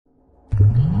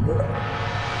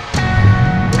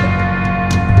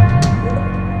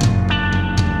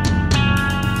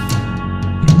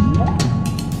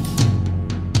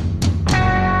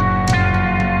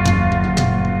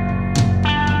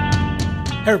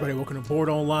Hey everybody, welcome to Board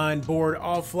Online, Board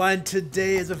Offline.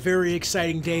 Today is a very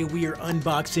exciting day. We are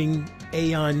unboxing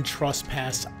Aeon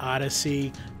Trespass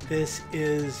Odyssey. This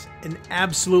is an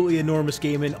absolutely enormous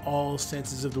game in all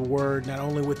senses of the word, not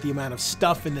only with the amount of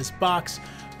stuff in this box,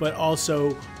 but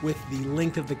also with the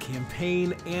length of the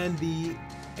campaign and the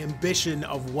ambition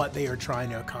of what they are trying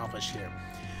to accomplish here.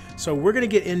 So we're going to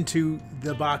get into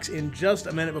the box in just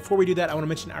a minute. Before we do that, I want to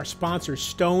mention our sponsor,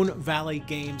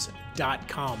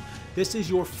 StoneValleyGames.com. This is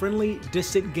your friendly,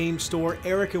 distant game store.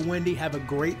 Eric and Wendy have a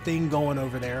great thing going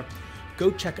over there. Go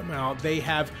check them out. They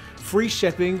have free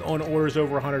shipping on orders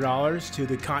over $100 to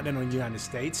the continental United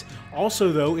States.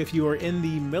 Also, though, if you are in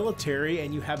the military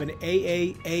and you have an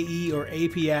AA, AE, or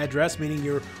AP address, meaning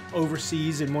you're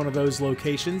overseas in one of those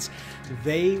locations,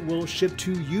 they will ship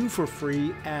to you for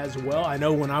free as well. I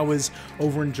know when I was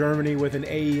over in Germany with an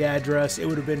AE address, it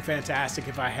would have been fantastic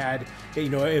if I had, you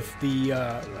know, if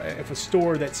a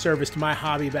store that serviced my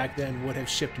hobby back then would have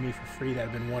shipped me for free. That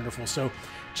would have been wonderful. So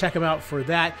check them out for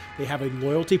that. They have a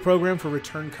loyalty program for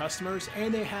return customers,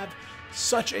 and they have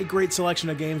such a great selection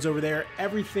of games over there.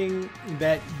 Everything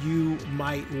that you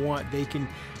might want, they can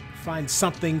find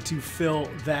something to fill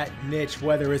that niche,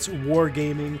 whether it's war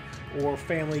gaming or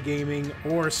family gaming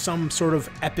or some sort of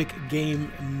epic game.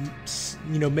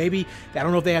 You know, maybe, I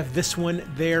don't know if they have this one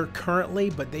there currently,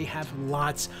 but they have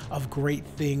lots of great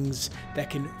things that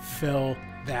can fill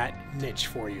that niche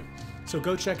for you. So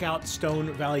go check out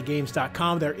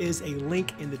StoneValleyGames.com. There is a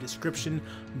link in the description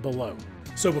below.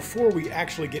 So before we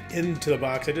actually get into the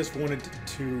box, I just wanted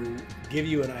to give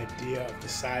you an idea of the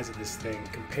size of this thing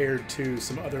compared to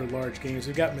some other large games.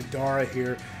 We've got Madara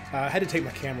here. I had to take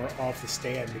my camera off the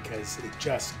stand because it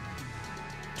just,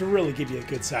 to really give you a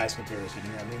good size comparison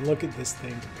here. I mean, look at this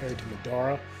thing compared to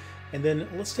Madara. And then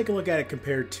let's take a look at it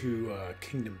compared to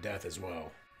Kingdom Death as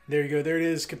well. There you go. There it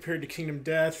is compared to Kingdom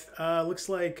Death. Looks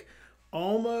like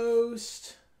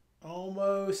almost. I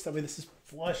mean, this is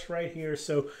flush right here,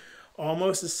 so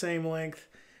almost the same length.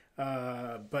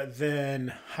 But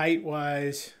then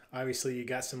height-wise, obviously you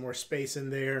got some more space in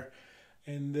there.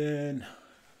 And then,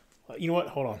 you know what?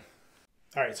 Hold on.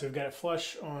 All right, so we've got it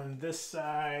flush on this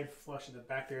side, flush at the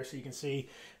back there, so you can see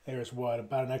there's what,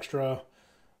 about an extra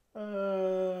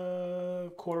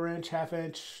quarter inch, half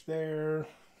inch there.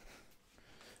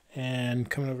 And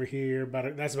coming over here,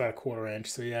 that's about a quarter inch.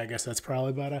 So yeah, I guess that's probably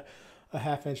about a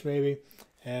half inch maybe.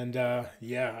 And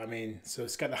yeah, I mean, so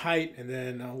it's got the height and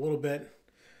then a little bit,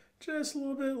 just a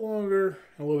little bit longer,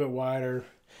 a little bit wider.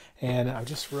 And I'm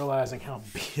just realizing how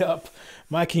beat up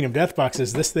my Kingdom Death box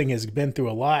is. This thing has been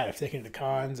through a lot. I've taken it to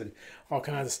cons and all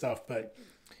kinds of stuff. But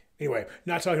anyway,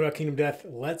 not talking about Kingdom Death.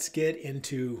 Let's get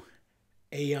into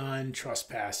Aeon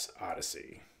Trespass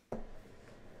Odyssey.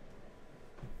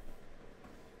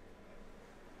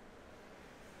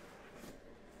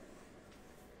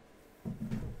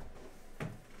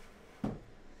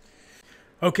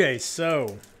 Okay,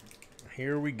 so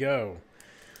here we go.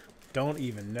 Don't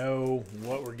even know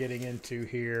what we're getting into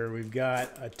here. We've got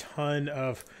a ton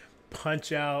of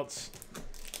punch outs.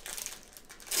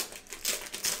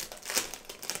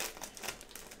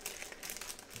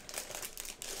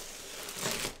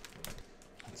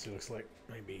 Let's see, looks like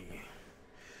maybe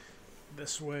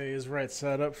this way is right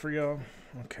side up for y'all.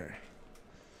 Okay.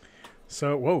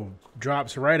 So, whoa,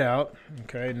 drops right out.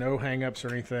 Okay, no hang-ups or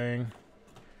anything.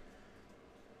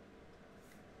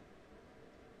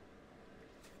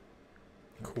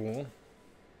 Cool.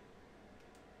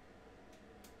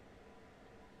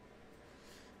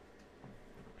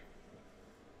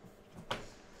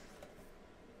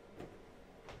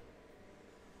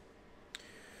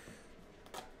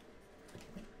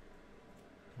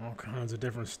 All kinds of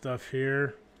different stuff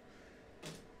here.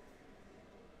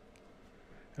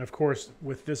 And of course,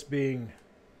 with this being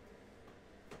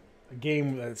a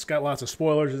game that's got lots of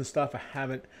spoilers and stuff, I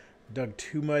haven't dug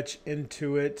too much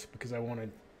into it because I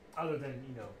wanted, other than,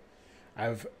 you know,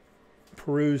 I've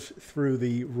perused through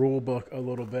the rule book a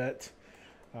little bit.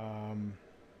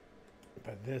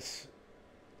 But this,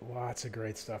 lots of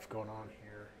great stuff going on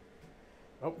here.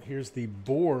 Oh, here's the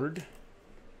board.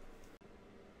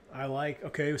 I like,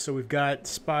 okay, so we've got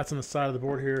spots on the side of the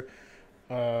board here.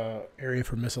 Area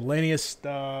for miscellaneous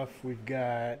stuff. We've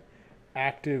got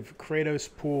active Kratos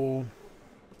pool.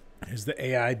 Here's the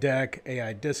AI deck,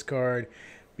 AI discard,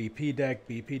 BP deck,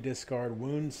 BP discard,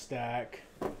 wound stack.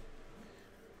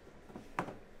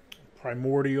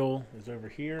 Primordial is over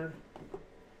here.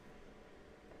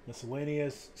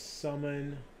 Miscellaneous,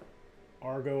 summon,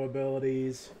 Argo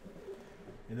abilities.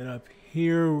 And then up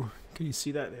here, can you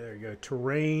see that? There you go.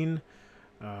 Terrain,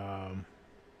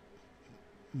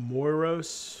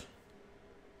 Moiros,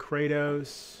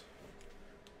 Kratos,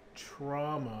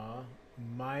 trauma,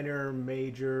 minor,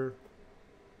 major,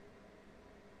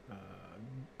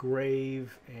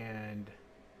 grave, and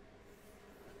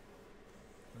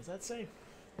what does that say?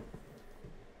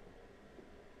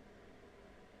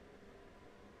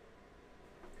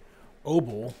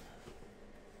 Obel.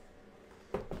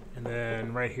 And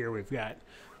then right here we've got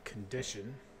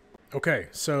condition. Okay,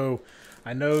 so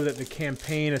I know that the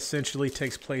campaign essentially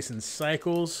takes place in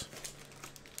cycles.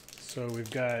 So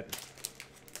we've got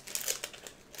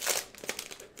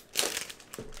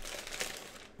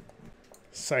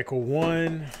cycle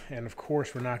 1, and of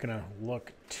course we're not going to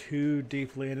look too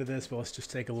deeply into this, but let's just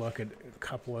take a look at a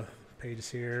couple of pages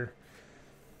here.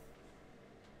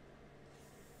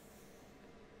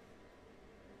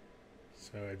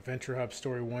 So Adventure Hub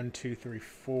Story 1, 2, 3,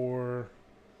 4.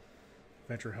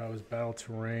 Adventure Hub's Battle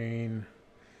Terrain.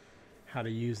 How to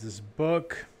use this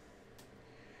book.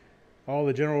 All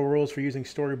the general rules for using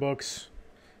storybooks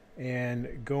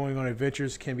and going on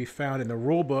adventures can be found in the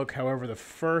rule book. However, the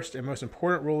first and most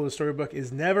important rule of the storybook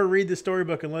is never read the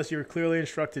storybook unless you're clearly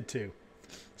instructed to.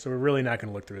 So we're really not going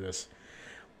to look through this.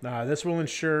 This will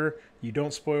ensure you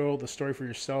don't spoil the story for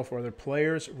yourself or other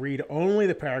players. Read only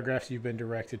the paragraphs you've been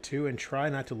directed to and try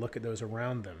not to look at those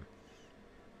around them.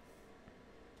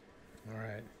 All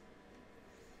right.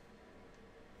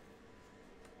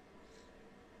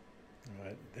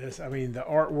 This, I mean, the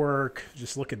artwork,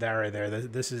 just look at that right there.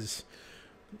 This is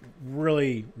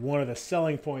really one of the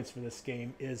selling points for this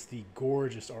game is the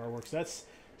gorgeous artwork. So that's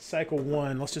cycle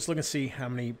 1. Let's just look and see how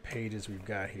many pages we've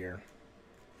got here.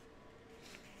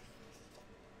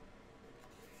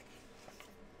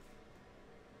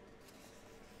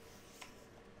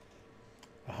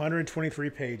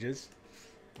 $123 pages.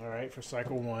 All right, for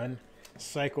cycle 1.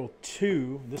 Cycle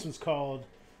 2, this one's called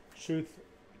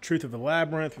Truth of the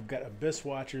Labyrinth. We've got Abyss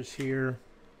Watchers here.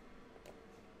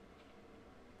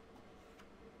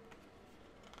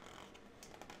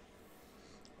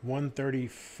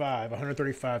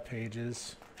 $135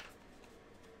 pages.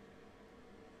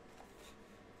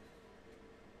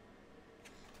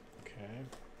 Okay.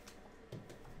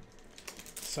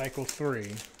 Cycle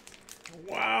 3.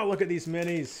 Wow, look at these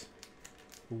minis.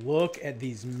 Look at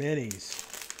these minis.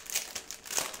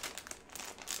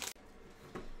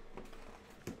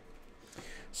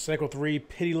 Cycle 3,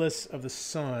 Pitiless of the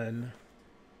Sun.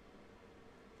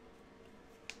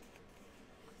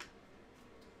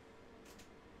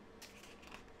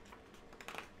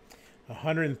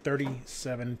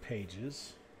 $137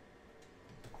 pages.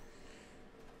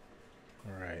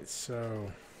 All right,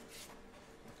 so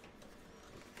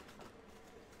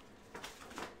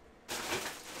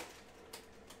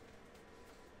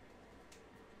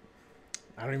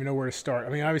I don't even know where to start. I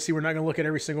mean, obviously we're not going to look at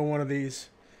every single one of these,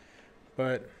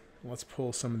 but let's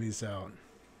pull some of these out.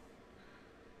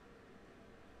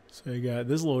 So you got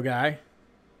this little guy.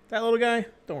 That little guy?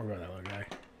 Don't worry about that little guy.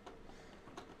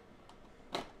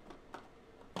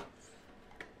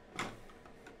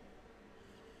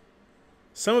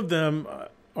 Some of them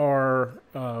are,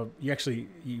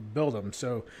 you build them.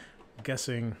 So I'm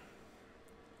guessing,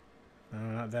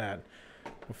 not that.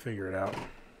 We'll figure it out.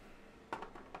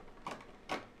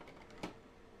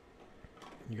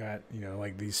 You got,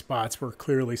 like these spots where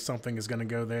clearly something is going to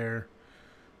go there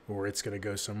or it's going to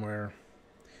go somewhere.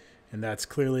 And that's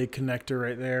clearly a connector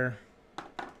right there.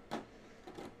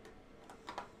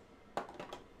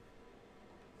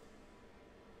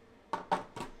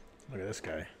 Look at this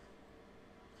guy.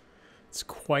 It's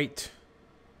quite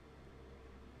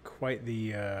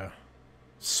the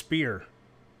spear.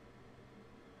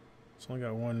 It's only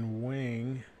got one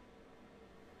wing.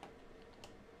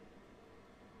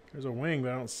 There's a wing,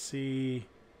 but I don't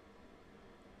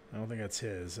think that's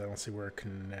his. I don't see where it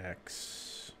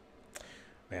connects.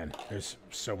 Man, there's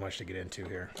so much to get into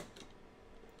here.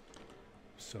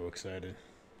 So excited.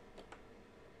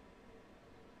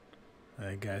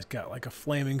 That guy's got like a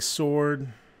flaming sword.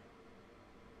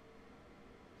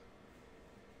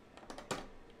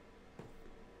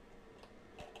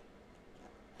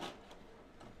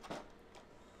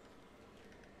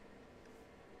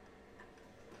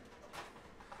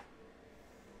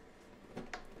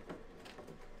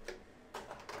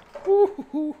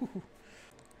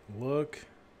 Look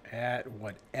at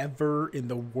whatever in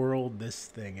the world this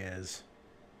thing is.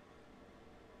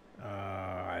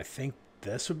 I think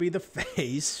this would be the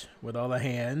face with all the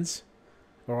hands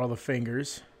or all the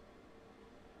fingers.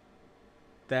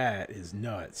 That is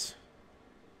nuts.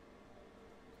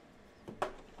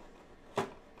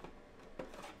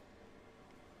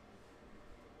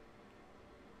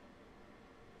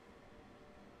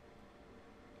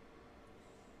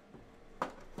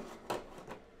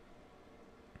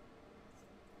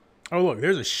 Oh, look,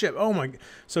 there's a ship. Oh my!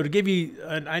 So to give you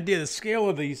an idea of the scale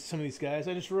of some of these guys,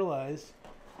 I just realized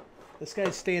this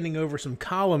guy's standing over some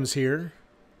columns here.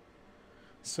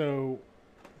 So,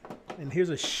 and here's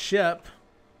a ship.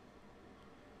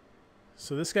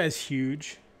 So this guy's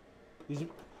huge. These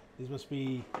must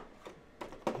be,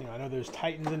 you know, I know there's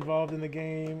Titans involved in the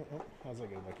game. Oh, how's that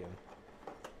go back in?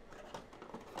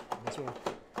 This one?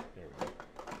 There we go.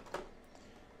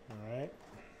 All right.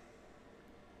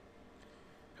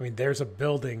 I mean, there's a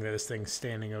building that this thing's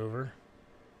standing over.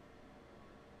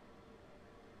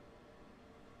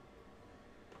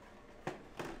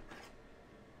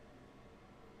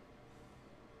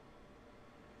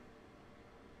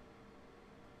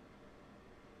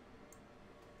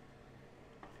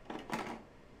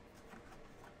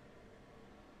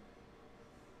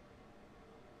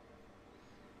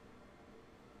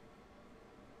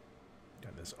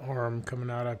 Got this arm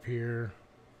coming out up here.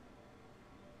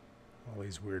 All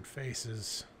these weird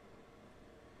faces.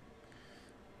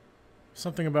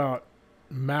 Something about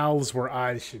mouths where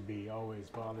eyes should be always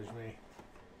bothers me.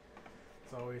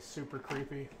 It's always super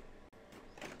creepy.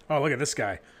 Oh, look at this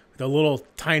guy. The little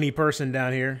tiny person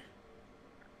down here.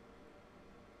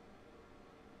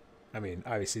 I mean,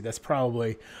 obviously, that's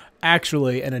probably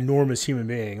actually an enormous human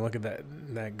being. Look at that.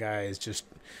 That guy is just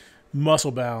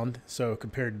muscle bound. So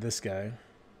compared to this guy.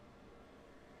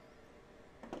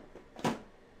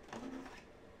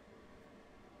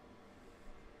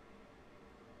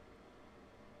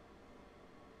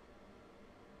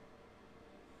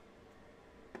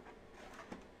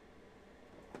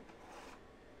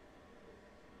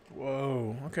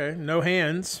 Whoa. Okay. No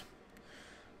hands.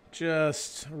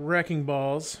 Just wrecking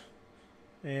balls.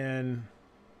 And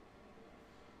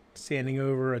standing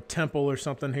over a temple or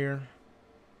something here.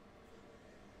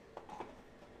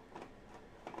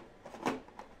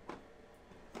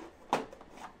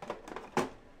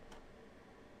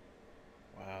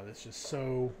 Wow, that's just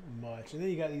so much. And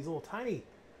then you got these little tiny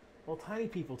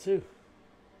people too.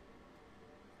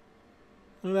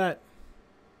 Look at that.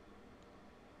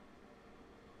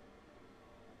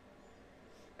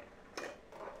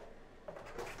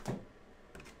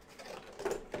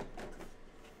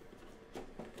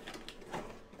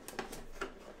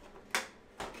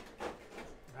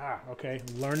 Okay,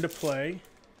 learn to play.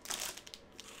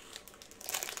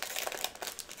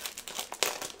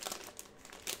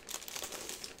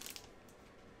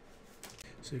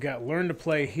 So you've got learn to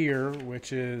play here,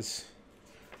 which is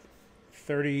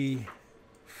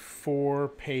 34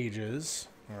 pages,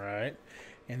 all right?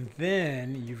 And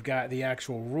then you've got the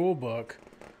actual rule book,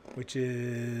 which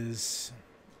is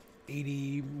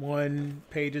 81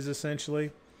 pages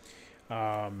essentially.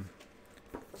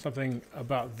 Something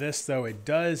about this, though, it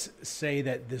does say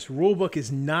that this rule book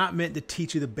is not meant to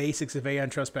teach you the basics of Aeon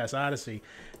Trespass Odyssey.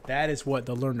 That is what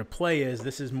the Learn to Play is.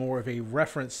 This is more of a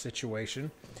reference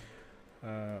situation.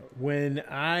 When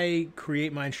I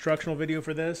create my instructional video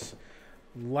for this,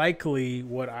 likely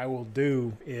what I will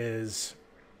do is,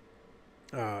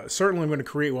 certainly I'm going to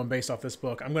create one based off this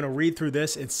book. I'm going to read through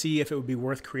this and see if it would be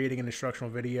worth creating an instructional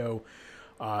video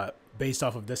based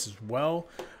off of this as well.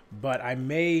 But I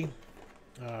may...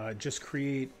 just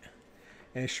create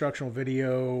an instructional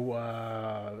video,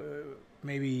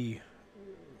 maybe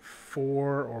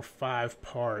 4 or 5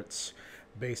 parts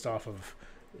based off of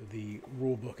the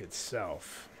rule book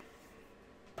itself.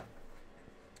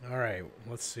 All right,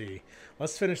 let's see.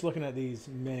 Let's finish looking at these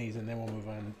minis and then we'll move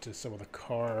on to some of the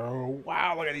car. Oh,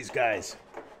 wow, look at these guys.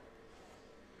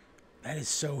 That is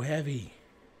so heavy.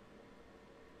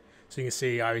 So you can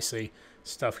see, obviously,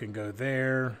 stuff can go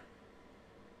there.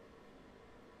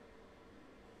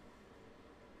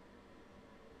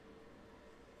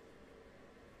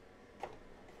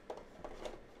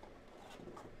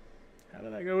 How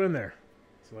did I go in there?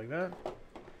 Is it like that?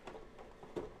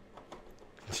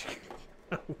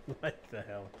 What the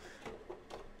hell?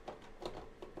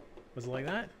 Was it like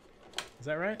that? Is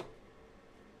that right?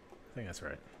 I think that's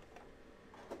right.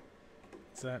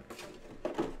 Is that?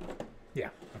 Yeah,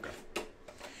 okay.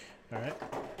 All right.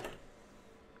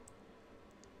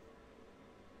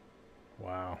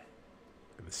 Wow.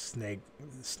 Look at the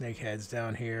snake heads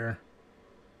down here.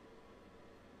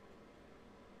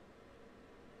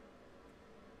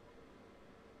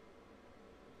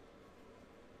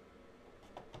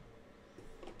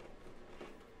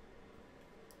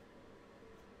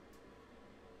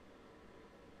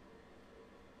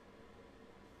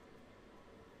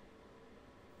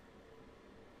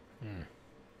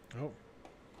 Oh.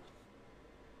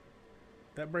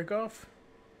 That break off?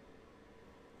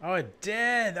 Oh, it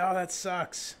did! Oh, that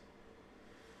sucks.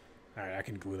 Alright, I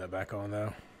can glue that back on,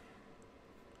 though.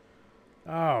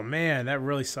 Oh man, that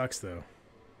really sucks though.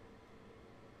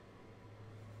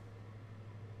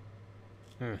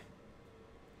 Hmm.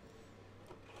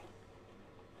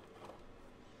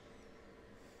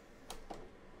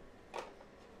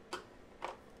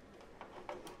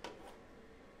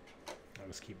 I'll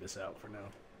just keep this out for now.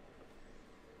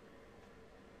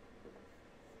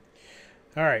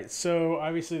 All right, so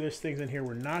obviously there's things in here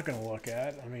we're not going to look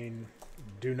at. I mean,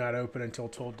 do not open until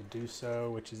told to do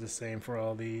so, which is the same for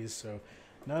all these. So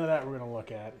none of that we're going to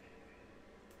look at.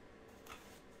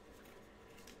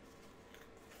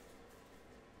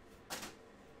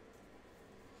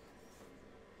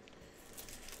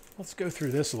 Let's go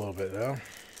through this a little bit, though.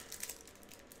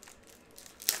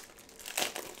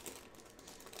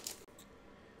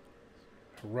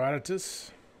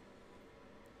 Herodotus.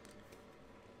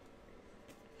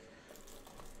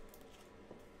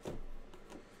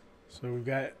 So we've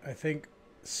got, I think,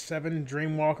 7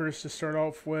 Dreamwalkers to start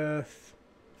off with.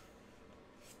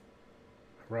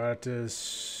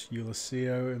 Herodotus,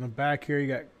 Ulysses. In the back here, you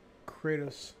got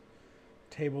Kratos.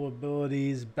 Table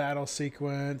abilities, battle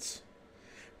sequence,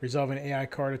 resolving AI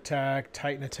card attack,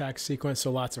 Titan attack sequence.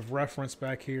 So lots of reference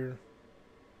back here.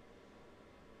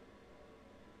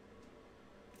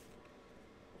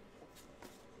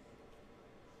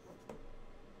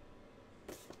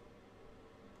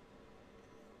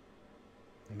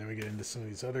 And then we get into some of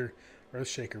these other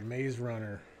Earthshaker, Maze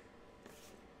Runner,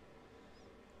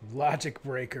 Logic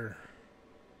Breaker,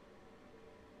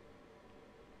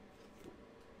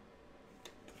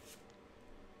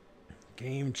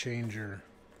 Game Changer.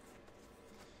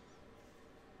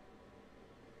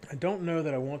 I don't know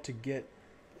that I want to get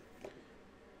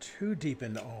too deep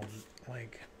into all,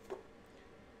 like,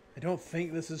 I don't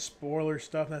think this is spoiler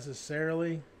stuff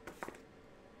necessarily.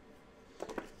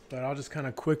 But I'll just kind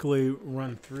of quickly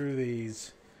run through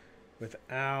these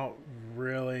without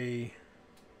really...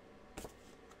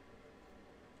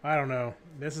 I don't know.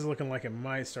 This is looking like it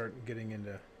might start getting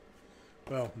into...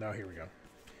 Well, no, here we go.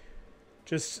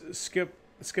 Just skip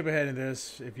ahead in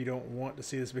this if you don't want to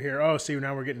see this. But here, oh, see,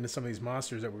 now we're getting to some of these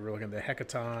monsters that we were looking at. The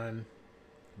Hecaton.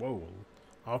 Whoa.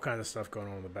 All kinds of stuff going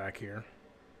on in the back here.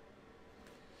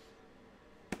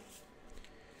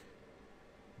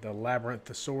 The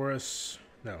Labyrinthosaurus.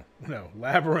 No,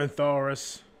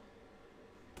 Labyrinthaurus.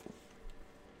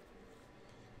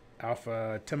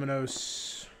 Alpha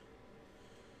Temenos.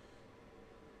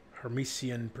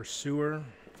 Hermesian Pursuer.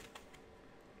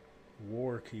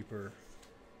 Warkeeper.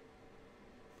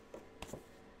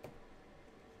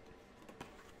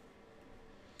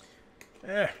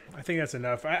 I think that's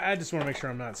enough. I just want to make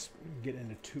sure I'm not getting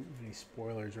into too many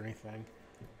spoilers or anything.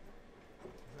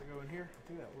 Does that go in here? I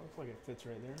think that looks like it fits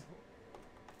right there.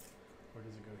 Or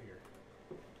does it go here?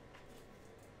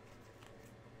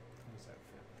 How does that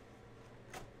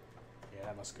fit? Yeah,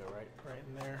 that must go right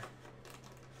in there.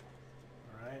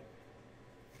 All right.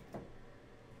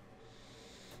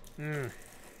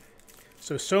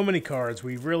 So many cards.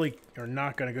 We really are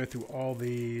not going to go through all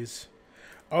these.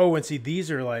 Oh, and see,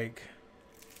 these are like...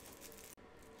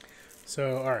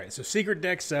 So, all right. So, Secret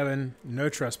Deck 7, no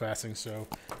trespassing. So,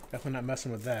 definitely not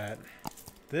messing with that.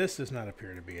 This does not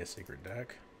appear to be a secret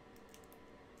deck.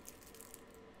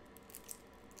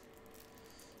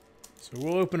 So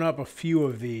we'll open up a few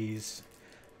of these.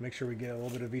 Make sure we get a little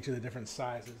bit of each of the different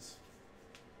sizes.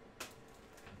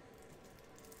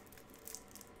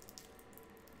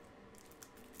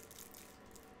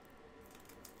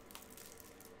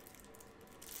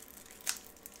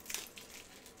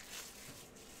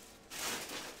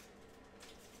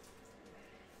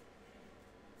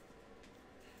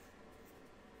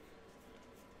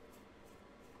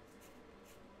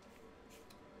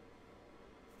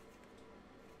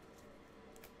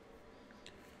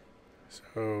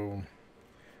 So,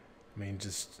 I mean,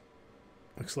 just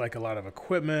looks like a lot of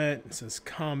equipment. It says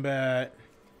combat.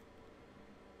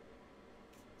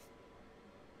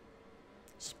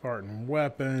 Spartan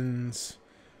weapons.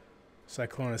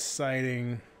 Cyclonus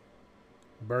sighting.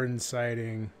 Burden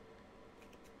sighting.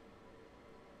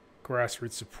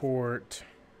 Grassroots support.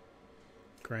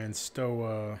 Grand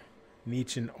Stoa.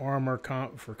 Nietzschean armor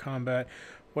for combat.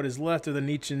 What is left of the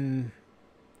Nietzschean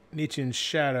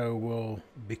shadow will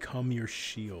become your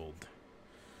shield.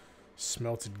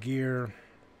 Smelted gear.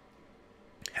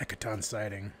 Hecaton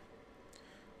sighting.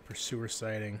 Pursuer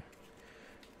sighting.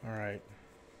 Alright.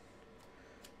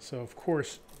 So, of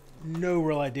course, no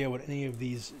real idea what any of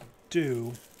these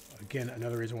do. Again,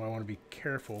 another reason why I want to be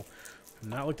careful. I've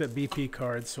not looked at BP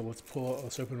cards, so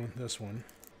let's open with this one.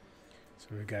 So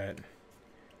we've got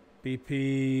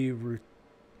BP,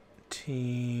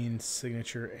 routine,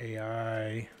 signature,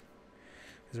 AI.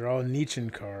 These are all Nietzschean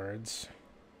cards.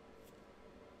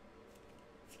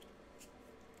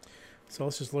 So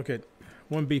let's just look at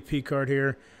one BP card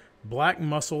here. Black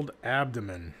Muscled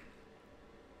Abdomen.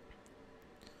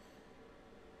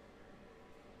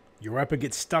 Your weapon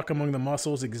gets stuck among the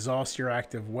muscles. Exhaust your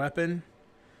active weapon.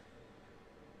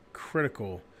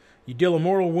 Critical. You deal a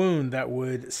mortal wound that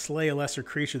would slay a lesser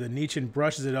creature. The Nichin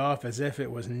brushes it off as if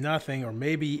it was nothing, or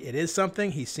maybe it is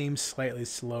something. He seems slightly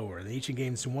slower. The Nichin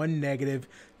gains 1 negative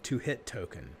to hit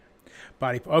token.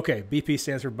 Body. Okay, BP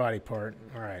stands for body part.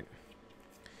 All right.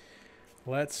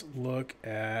 Let's look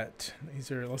at these.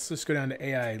 Let's just go down to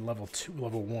AI level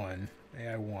 1.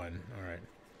 AI 1. All right.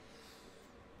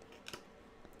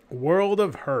 World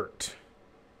of Hurt.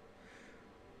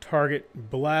 Target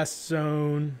blast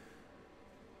zone.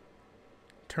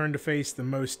 Turn to face the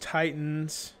most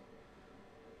titans.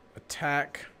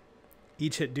 Attack.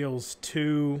 Each hit deals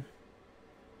 2.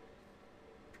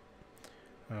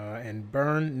 And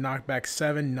burn. Knockback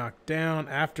 7. Knock down.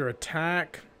 After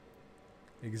attack,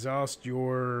 exhaust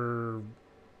your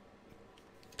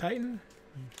titan.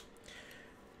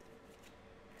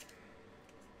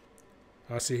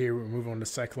 I'll see here. We'll move on to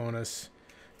Cyclonus.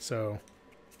 So,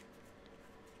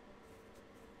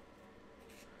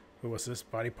 what's this?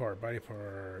 Body part. Body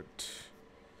part.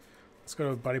 Let's go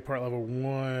to body part level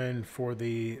 1 for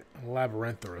the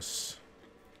Labyrinthorus.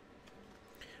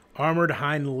 Armored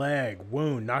hind leg.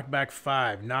 Wound. Knockback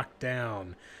 5. Knock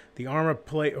down. The armor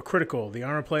plate, critical. The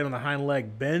armor plate on the hind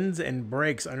leg bends and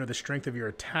breaks under the strength of your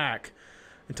attack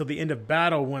until the end of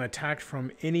battle. When attacked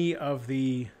from any of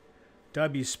the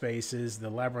W spaces, the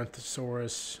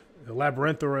Labyrinthorus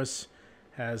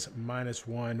has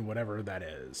 -1, whatever that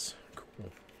is.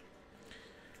 Cool.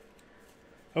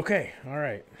 Okay, all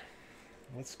right.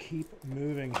 Let's keep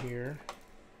moving here.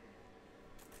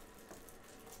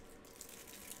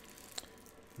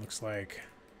 Looks like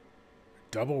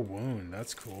double wound.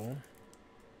 That's cool.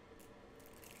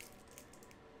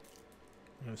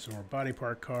 Some more body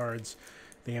part cards.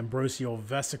 The Ambrosial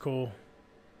Vesicle.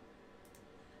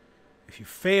 If you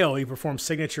fail, you perform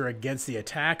signature against the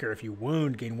attacker. If you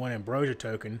wound, gain 1 ambrosia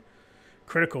token.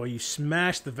 Critical, you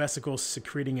smash the vesicle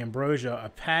secreting ambrosia. A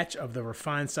patch of the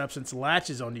refined substance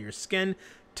latches onto your skin,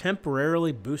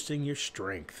 temporarily boosting your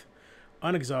strength.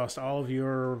 Unexhaust all of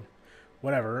your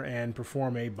whatever and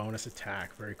perform a bonus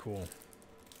attack. Very cool.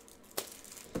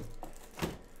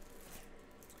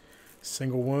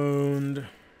 Single wound.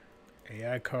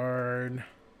 AI card.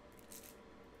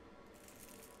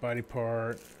 Body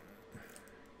part.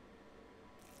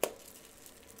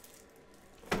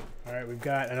 All right, we've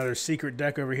got another secret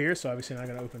deck over here, so obviously I'm not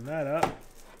going to open that up.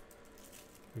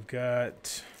 We've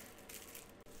got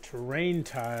terrain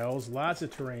tiles, lots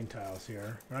of terrain tiles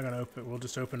here. We're not going to open. We'll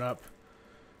just open up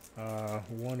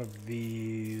one of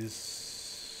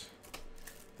these.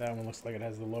 That one looks like it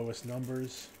has the lowest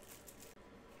numbers.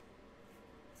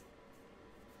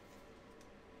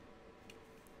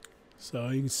 So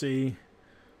you can see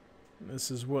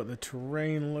this is what the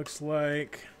terrain looks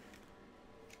like.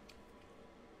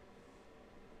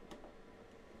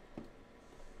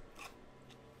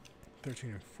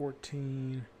 $13 and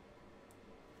 $14.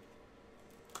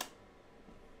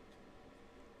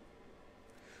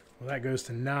 Well, that goes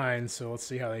to 9, so let's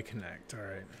see how they connect. All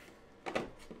right.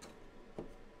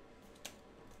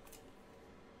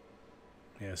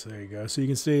 Yeah, so there you go. So you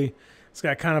can see it's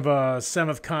got kind of a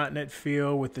 7th continent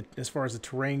feel with the as far as the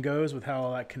terrain goes with how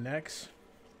all that connects.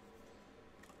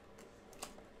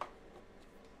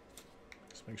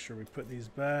 Let's make sure we put these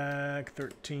back.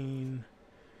 13,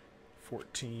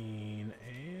 14,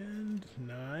 and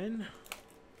 9.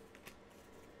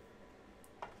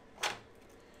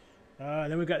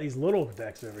 And then we've got these little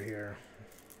decks over here.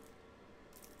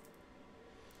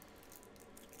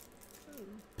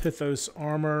 Pythos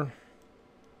Armor.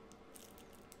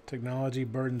 Technology,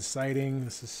 Burden Sighting.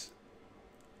 This is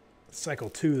cycle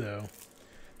 2, though.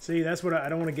 See, that's what I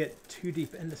don't want to get too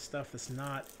deep into stuff that's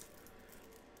not.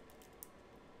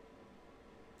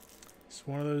 It's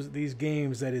one of these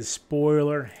games that is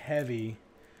spoiler heavy.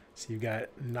 So you've got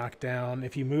knockdown.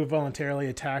 If you move voluntarily,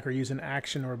 attack, or use an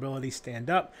action or ability, stand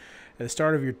up. At the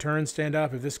start of your turn, stand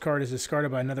up. If this card is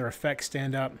discarded by another effect,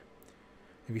 stand up.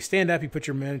 If you stand up, you put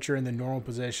your miniature in the normal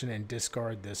position and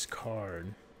discard this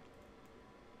card.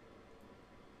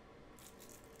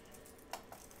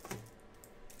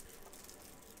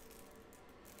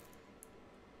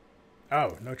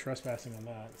 Oh, no trespassing on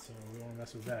that, so we won't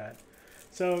mess with that.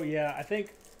 So, yeah, I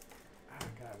think, oh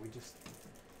God, we just,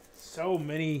 so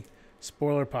many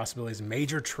spoiler possibilities.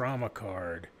 Major Trauma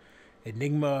card.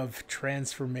 Enigma of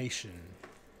Transformation.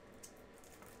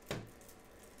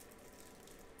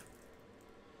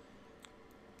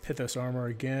 Pythos Armor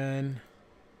again.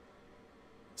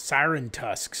 Siren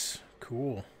Tusks.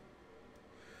 Cool.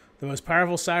 The most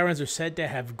powerful sirens are said to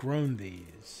have grown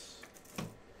these.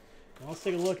 Now let's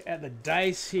take a look at the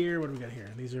dice here. What do we got here?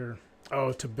 These are,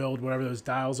 oh, to build whatever those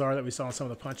dials are that we saw in some of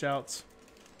the punch outs.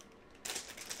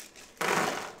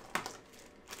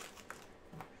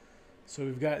 So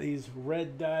we've got these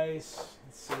red dice.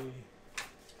 Let's see.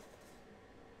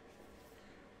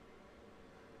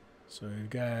 So we've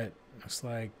got, looks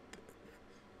like,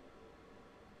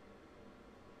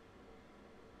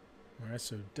 all right,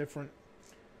 so different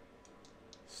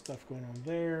stuff going on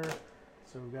there.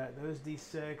 So we've got those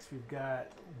D6. We've got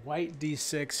white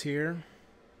D6 here.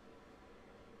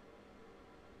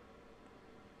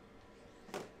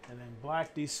 And then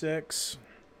black D6.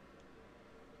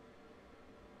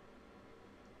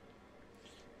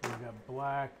 We've got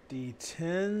black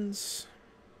D10s.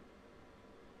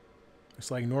 Looks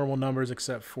like normal numbers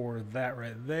except for that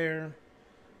right there.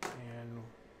 And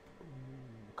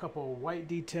a couple white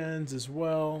D10s as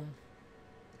well.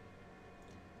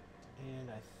 And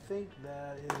I think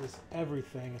that is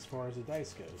everything as far as the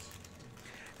dice goes.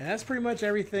 And that's pretty much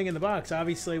everything in the box.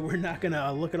 Obviously, we're not going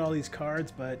to look at all these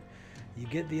cards, but you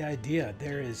get the idea.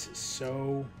 There is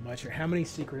so much here. How many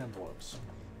secret envelopes?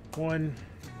 1,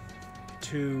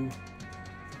 2,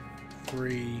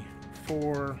 3,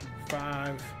 4,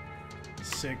 5,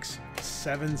 6,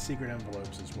 7 secret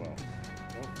envelopes as well.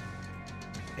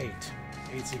 8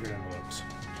 secret envelopes.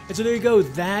 And so there you go.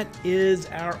 That is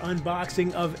our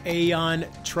unboxing of Aeon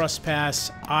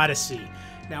Trespass Odyssey.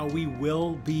 Now, we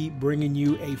will be bringing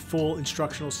you a full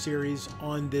instructional series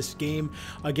on this game.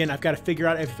 Again, I've got to figure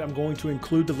out if I'm going to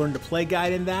include the Learn to Play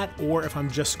guide in that, or if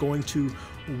I'm just going to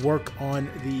work on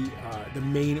the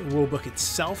main rulebook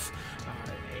itself.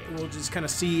 We'll just kind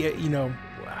of see, you know,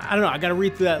 I don't know. I got to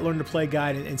read through that Learn to Play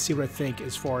guide and see what I think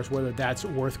as far as whether that's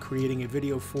worth creating a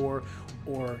video for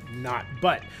or not.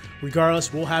 But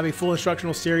regardless, we'll have a full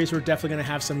instructional series. We're definitely going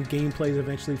to have some gameplays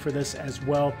eventually for this as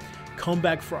well. Come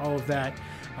back for all of that.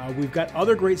 We've got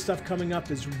other great stuff coming up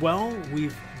as well.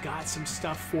 We've got some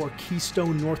stuff for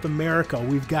Keystone North America.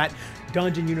 We've got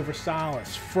Dungeon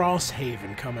Universalis,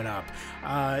 Frosthaven coming up.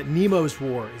 Nemo's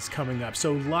War is coming up.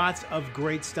 So lots of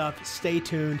great stuff. Stay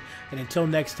tuned. And until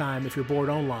next time, if you're bored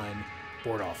online,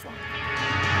 board offline.